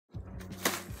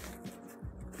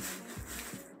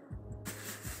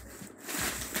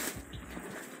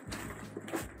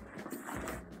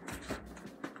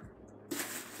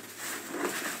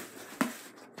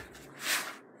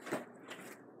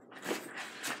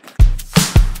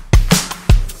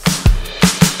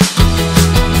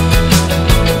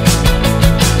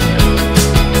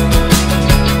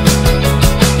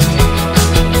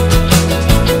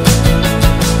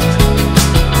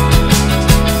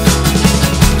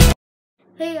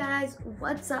Hey guys,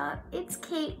 what's up? It's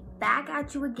Kate back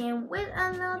at you again with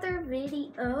another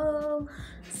video.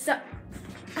 So,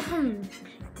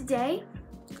 today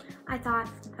I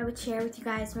thought I would share with you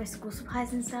guys my school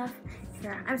supplies and stuff.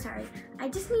 Here, I'm sorry. I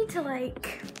just need to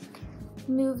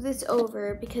move this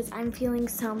over because I'm feeling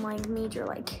some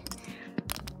major okay,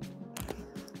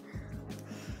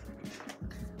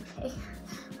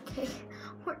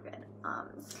 we're good.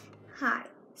 Hi.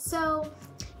 So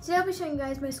today I'll be showing you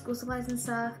guys my school supplies and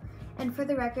stuff, and for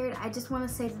the record, I just want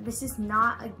to say that this is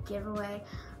not a giveaway.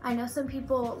 I know some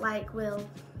people will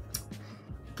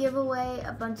give away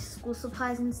a bunch of school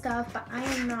supplies and stuff, but I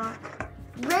am not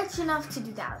rich enough to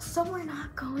do that, so we're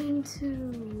not going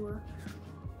to.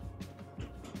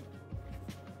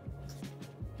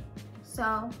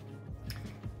 So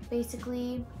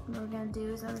basically what we're gonna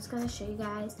do is I'm just gonna show you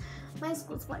guys my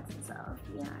school supplies and stuff.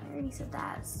 Yeah, I already said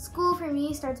that. School for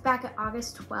me starts back at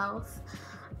August 12th.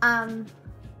 Ow.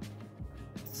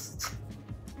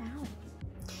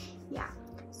 Yeah,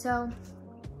 so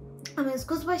I'm in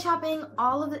school supply shopping.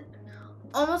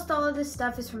 Almost all of this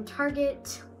stuff is from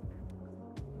Target,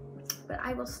 but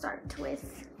I will start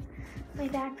with my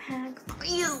backpack.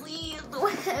 Really so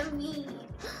heavy.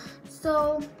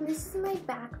 So this is my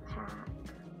backpack.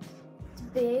 It's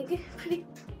big,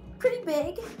 pretty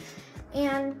big.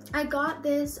 And I got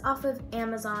this off of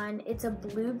Amazon. It's a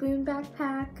Blue Boon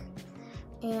backpack.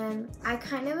 And I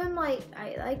kind of am I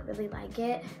really like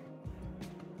it.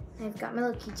 I've got my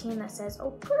little keychain that says,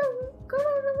 oh,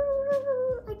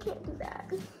 I can't do that.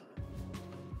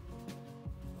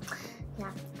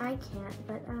 Yeah, I can't,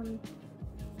 but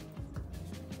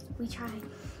we try.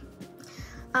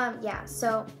 Yeah,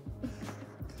 so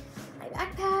my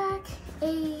backpack,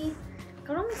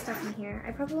 got all my stuff in here.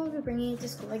 I probably won't be bringing it to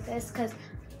school like this because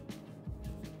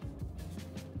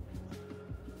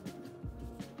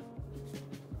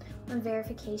on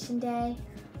verification day,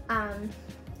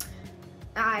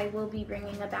 I will be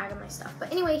bringing a bag of my stuff.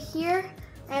 But anyway, here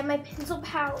I have my pencil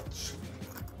pouch.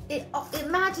 It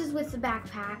matches with the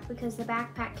backpack because the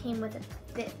backpack came with a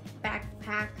thick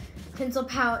backpack, pencil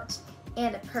pouch,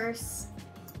 and a purse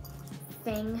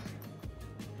thing.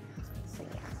 So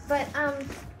yeah, but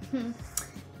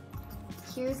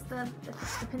here's the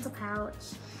pencil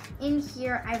pouch. In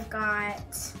here I've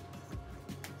got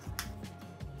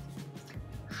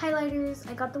highlighters.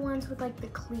 I got the ones with the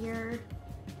clear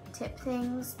tip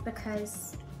things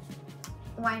because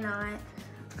why not?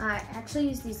 I actually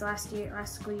used these last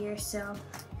school year, so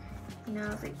you know,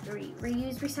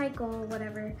 reuse, recycle,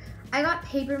 whatever. I got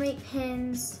Papermate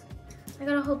pins. I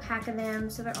got a whole pack of them,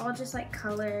 so they're all just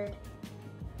colored.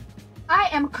 I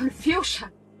am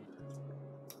Confucian.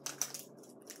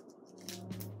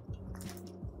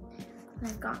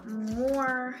 I've got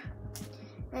more,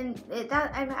 and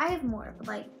I have more,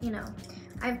 but you know,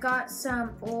 I've got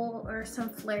some some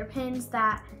flare pins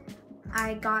that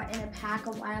I got in a pack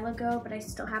a while ago, but I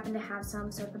still happen to have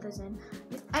some, so I put those in.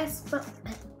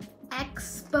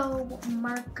 Expo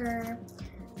marker,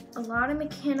 a lot of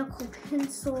mechanical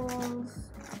pencils,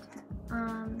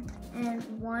 and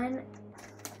one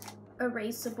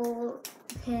erasable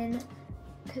pen,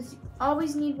 because you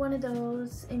always need one of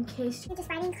those in case you're just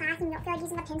writing in class and you don't feel like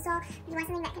using a pencil, you want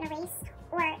something that can erase,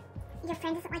 or your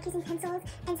friend doesn't like using pencils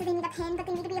and so they need a pen, but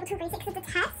they need to be able to erase it because it's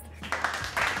a test.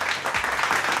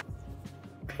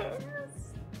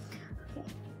 Pens. Okay,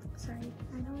 sorry,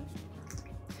 I don't.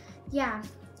 Yeah,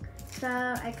 so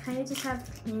I kind of just have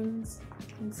pens,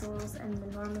 pencils, and the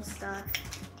normal stuff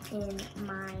in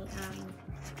my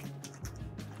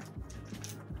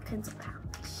pencil pouch.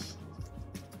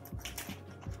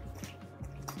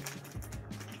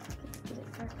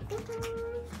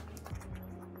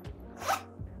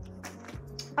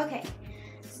 Okay,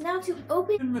 so now to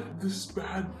open this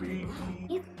bad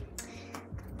baby.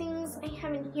 Things I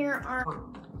have in here are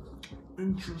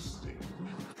interesting.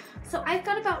 So I've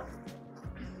got about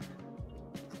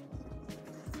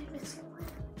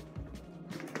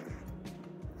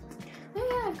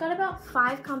I've got about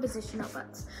 5 composition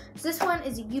notebooks. So this one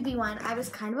is a UB one. I was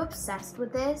kind of obsessed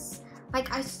with this.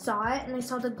 I saw it and I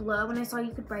saw the glow and I saw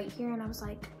you could write here and I was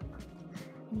like,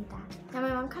 I need that. Now my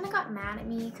mom kind of got mad at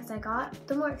me because I got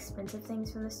the more expensive things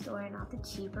from the store and not the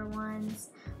cheaper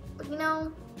ones. But you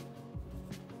know,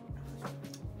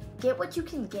 get what you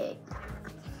can get.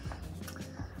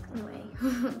 Anyway,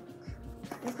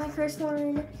 that's my first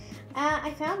one.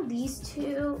 I found these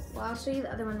two. Well, I'll show you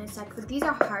the other one in a sec. But these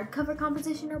are hardcover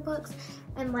composition notebooks.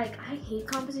 And I hate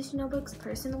composition notebooks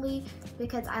personally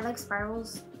because I like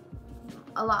spirals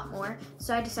a lot more.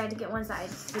 So I decided to get ones that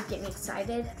would get me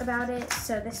excited about it.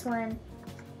 So this one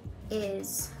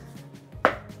is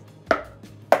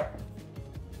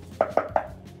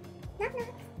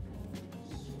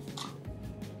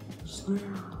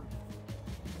there?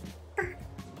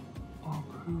 Bob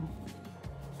who?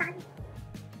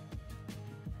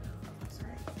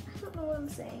 Sorry, I don't know what I'm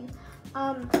saying.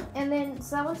 And then,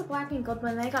 so that one's a black and gold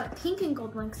one. Then I got a pink and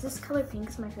gold one because this color pink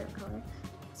is my favorite color,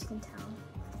 as you can tell.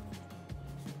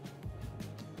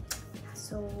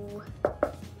 So,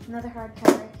 another hard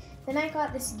cover. Then I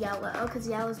got this yellow because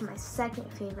yellow is my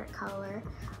second favorite color.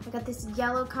 I got this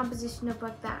yellow composition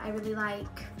notebook that I really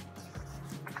like.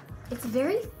 It's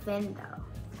very thin though.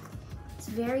 It's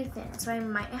very thin, so I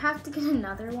might have to get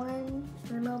another one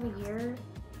in the middle of the year.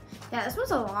 Yeah, this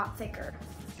one's a lot thicker.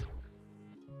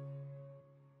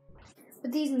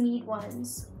 But these Mead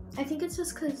ones, I think it's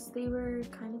just because they were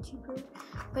kind of cheaper.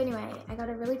 But anyway, I got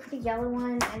a really pretty yellow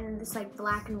one and then this like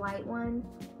black and white one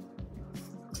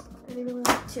that I really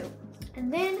like too.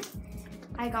 And then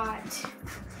I got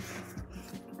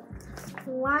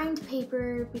lined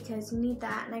paper because you need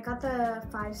that. And I got the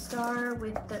 5-star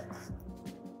with the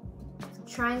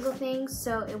triangle things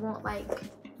so it won't like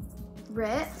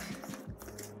rip.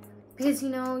 Because you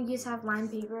know, you just have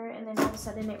lined paper and then all of a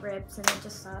sudden it rips and it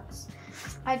just sucks.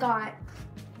 I got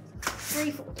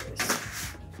 3 folders.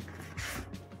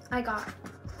 I got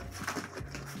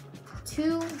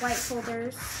 2 white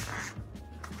folders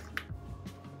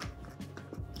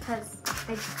because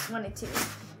I just wanted to.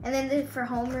 And then for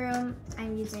homeroom,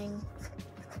 I'm using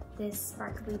this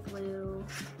sparkly blue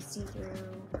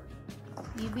see-through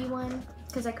UV one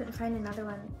because I couldn't find another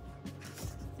one.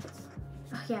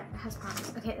 Oh yeah, it has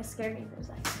promise. Okay, that scared me for a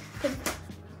second.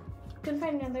 Couldn't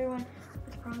find another one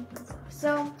with promise and stuff.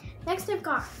 So next I've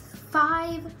got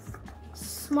 5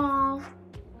 small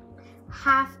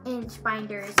 1/2-inch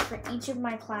binders for each of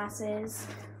my classes.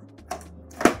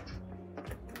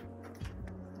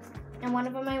 And one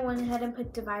of them I went ahead and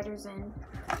put dividers in.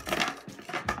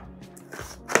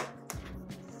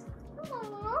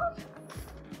 Aww.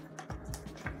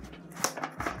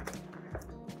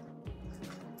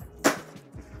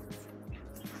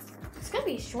 It's gonna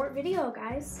be a short video,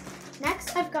 guys.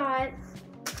 Next, I've got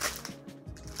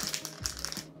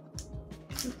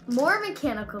more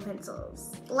mechanical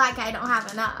pencils. Like I don't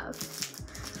have enough.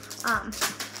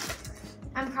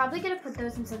 I'm probably gonna put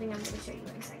those in something I'm gonna show you in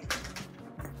a second.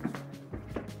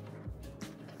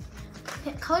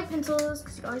 Colored pencils,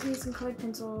 because you always need some colored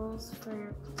pencils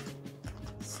for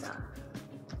stuff.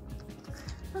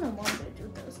 I don't know what I'm gonna do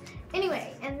with those.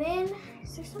 Anyway, and then,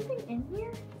 is there something in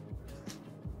here?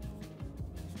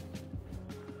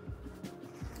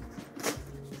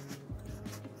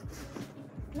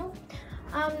 Nope.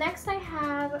 Next I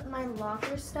have my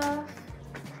locker stuff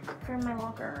for my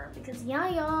locker, because yeah,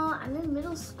 y'all, I'm in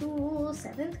middle school,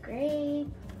 7th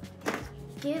grade.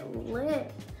 Get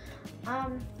lit.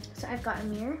 So I've got a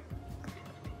mirror.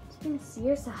 You can see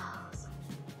yourselves.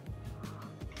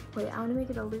 Wait, I want to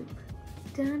make it a loop.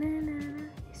 Da-na-na-na.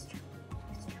 It's trippy.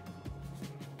 It's trippy.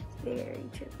 It's very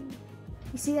trippy.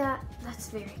 You see that? That's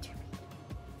very trippy.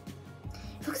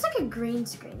 It looks like a green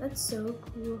screen. That's so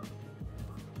cool.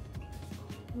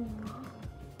 Whoa.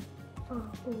 Oh,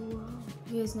 whoa.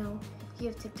 You guys know, if you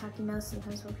have TikTok, you know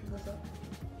sometimes when people look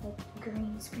like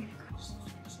green screen.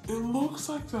 It looks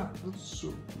like that. That's so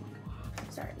cool.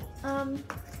 Sorry.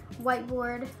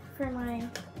 Whiteboard for my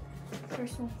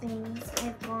personal things.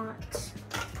 I've got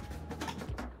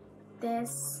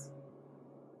this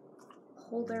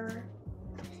holder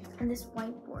and this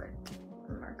whiteboard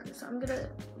marker. So I'm gonna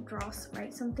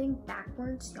write something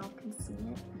backwards so y'all can see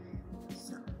it.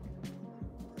 So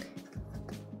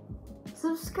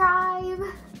subscribe.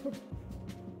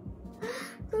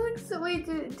 So wait,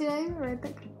 did I even write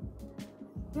that?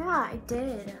 Yeah, I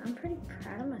did. I'm pretty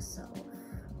proud of myself.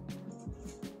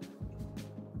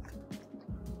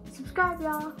 Subscribe,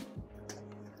 y'all.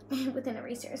 With an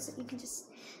eraser so you can just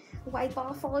wipe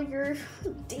off all your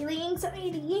daily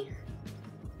anxiety.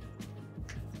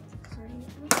 Sorry, I don't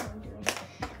know what I'm doing.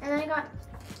 And then I got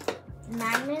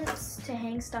magnets to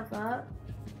hang stuff up.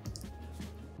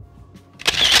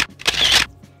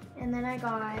 And then I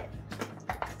got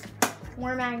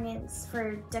more magnets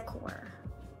for decor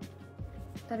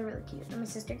that are really cute that my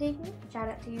sister gave me. Shout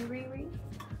out to you, Riri.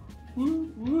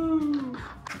 Woo woo.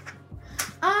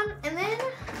 And then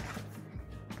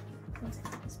let's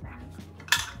put this back.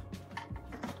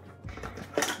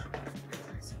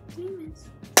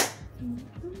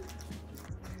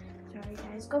 Sorry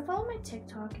guys, go follow my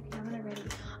TikTok if you haven't already.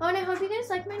 Oh, and I hope you guys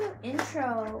like my new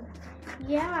intro.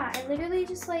 Yeah, I literally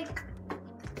just like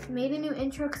made a new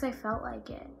intro because I felt like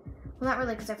it. Well, not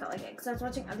really because I felt like it, because I was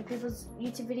watching other people's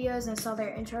YouTube videos and I saw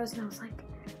their intros and I was like,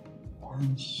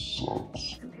 Mine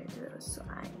sucks. compared to those, so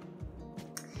I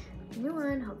new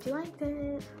one. Hope you liked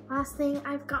it. Last thing,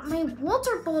 I've got my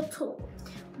water bottle.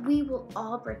 We will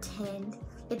all pretend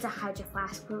it's a Hydro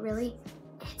Flask, but really,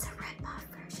 it's a Red Bull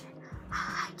version, a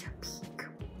Hydro Peak.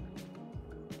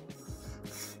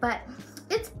 But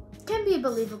it can be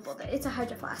believable that it's a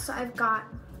Hydro Flask. So I've got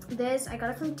this. I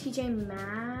got it from TJ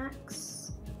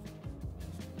Maxx.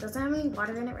 Doesn't have any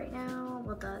water in it right now.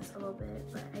 Well, it does a little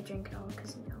bit, but I drink it all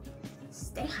because, you know,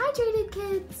 stay hydrated,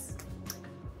 kids.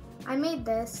 I made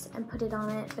this and put it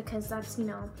on it because that's, you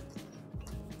know,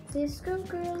 disco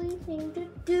girly thing to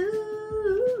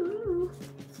do.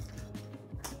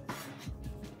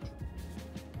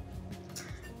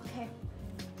 Okay,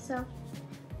 so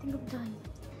I think I'm done.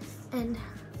 And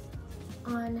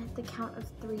on the count of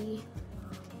 3,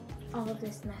 all of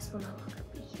this mess will no longer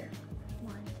be here.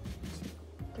 1, 2,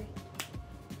 3.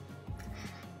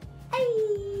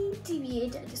 Hey,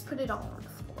 TBH, I just put it all on the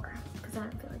floor because I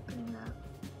don't feel like putting that.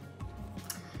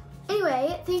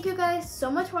 Anyway, thank you guys so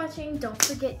much for watching. Don't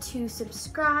forget to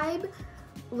subscribe,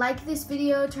 like this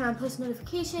video, turn on post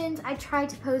notifications. I try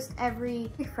to post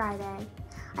every Friday.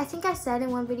 I think I said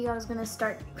in one video I was gonna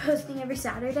start posting every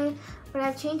Saturday, but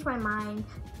I've changed my mind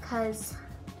because,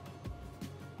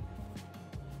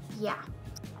 yeah.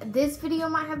 This video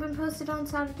might have been posted on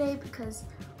Saturday because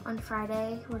on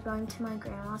Friday we're going to my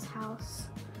grandma's house.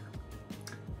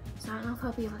 So I don't know if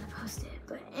I'll be able to post it.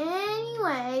 But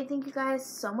anyway, thank you guys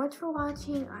so much for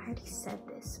watching. I already said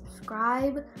this.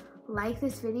 Subscribe, like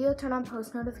this video, turn on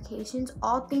post notifications.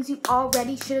 All things you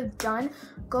already should have done.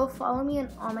 Go follow me on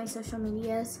all my social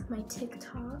medias. My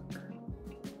TikTok.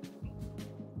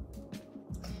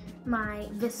 My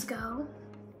Visco.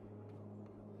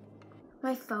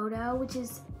 My Photo, which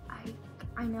is,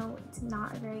 I know it's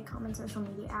not a very common social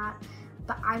media app,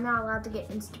 but I'm not allowed to get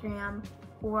Instagram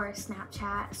or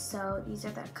Snapchat, so these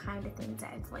are the kind of things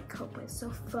that I've like cope with.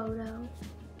 So Photo,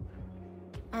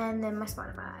 and then my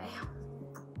Spotify,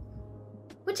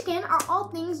 which again are all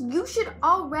things you should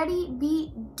already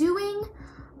be doing.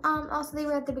 Also, they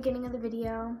were at the beginning of the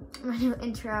video, my new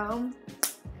intro.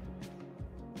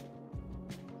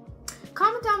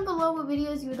 Comment down below what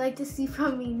videos you would like to see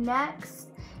from me next.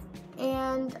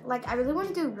 And like, I really want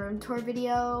to do a room tour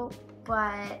video,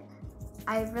 but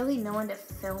I have really no one to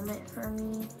film it for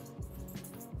me.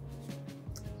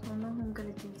 So I don't know how I'm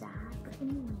gonna do that, but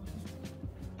anyway.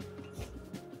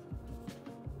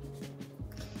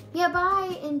 Yeah,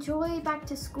 bye. Enjoy back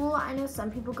to school. I know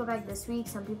some people go back this week,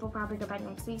 some people probably go back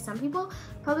next week, some people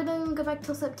probably don't even go back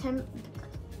till September.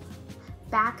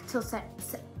 Back till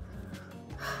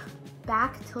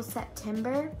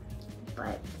September,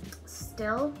 but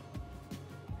still.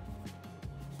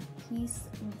 Peace.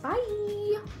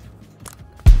 Bye.